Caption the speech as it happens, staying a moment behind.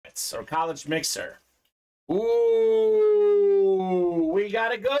cards or college mixer. Ooh, we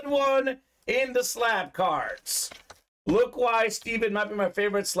got a good one in the slab cards. Look-wise, Steven might be my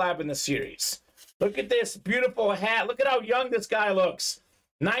favorite slab in the series. Look at this beautiful hat. Look at how young this guy looks.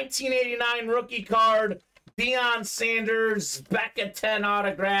 1989 rookie card. Deion Sanders, back at 10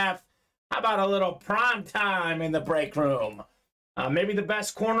 autograph. How about a little prime time in the break room? Maybe the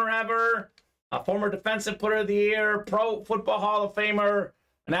best corner ever. A former defensive player of the year. Pro Football Hall of Famer.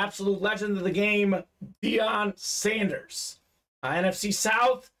 An absolute legend of the game. Deion Sanders. NFC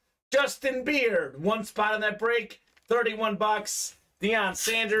South. Justin Beard. One spot in that break. 31 bucks. Deion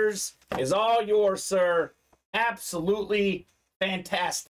Sanders is all yours, sir. Absolutely fantastic.